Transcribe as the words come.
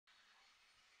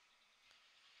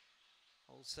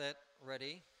All set,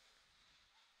 ready.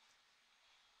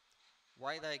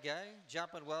 Away they go,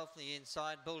 jumping well from the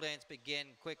inside. Bull Dance began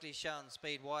quickly, showing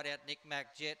speed wide out. Nick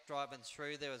Mac Jet driving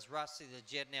through. There was Rusty the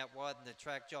Jet out wide in the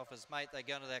track. Joffa's Mate, they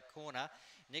go into that corner.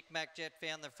 Nick Mac Jet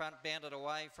found the front, bounded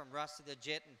away from Rusty the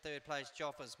Jet. In third place,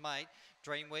 Joffa's Mate.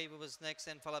 Dreamweaver was next,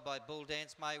 then followed by Bull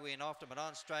Dance. May win off to, but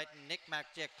on straight. And Nick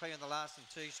Mac Jet clearing the last and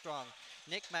two strong.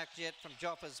 Nick Mac Jet from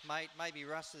Joffa's Mate, maybe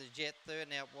Rusty the Jet third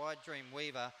and out wide.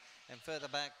 Dreamweaver, and further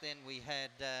back then we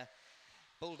had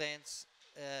Bull Dance.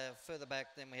 Further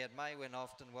back then we had Maywin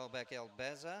Often, well back El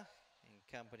Baza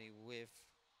in company with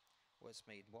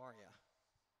Westmead Warrior.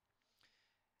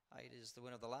 8 is the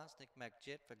winner of the last, Nick Mac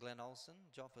Jet for Glenn Olsen.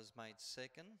 Joffa's Mate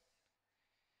second.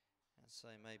 And so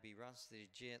maybe Rusty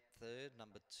Jet third,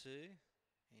 number 2,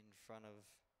 in front of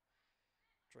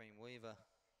Dreamweaver,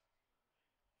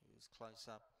 who was close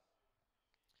up.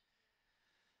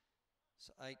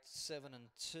 So 8, 7 and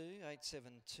 2, 8,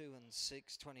 7, 2 and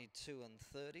 6, 22 and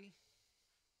 30.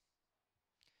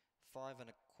 5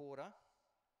 1/4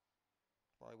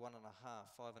 by 1.5.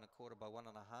 5 1/4 by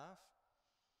 1.5.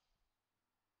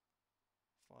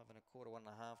 5 1/4,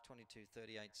 1.5. 22,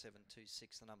 38, 7, 2,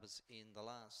 6. The numbers in the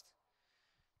last.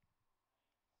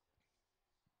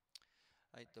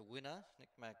 8 the winner, Nick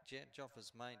Mac Jet.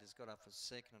 Joffa's Mate has got up for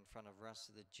second in front of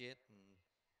Rusty the Jet and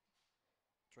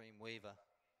Dreamweaver.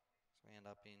 So we end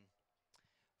up in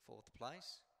 4th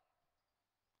place.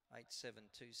 8, 7,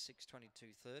 2, 6,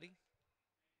 22, 30.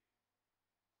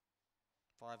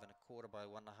 5 1/4 by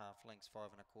 1.5 lengths,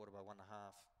 5 1/4 by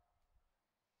 1.5.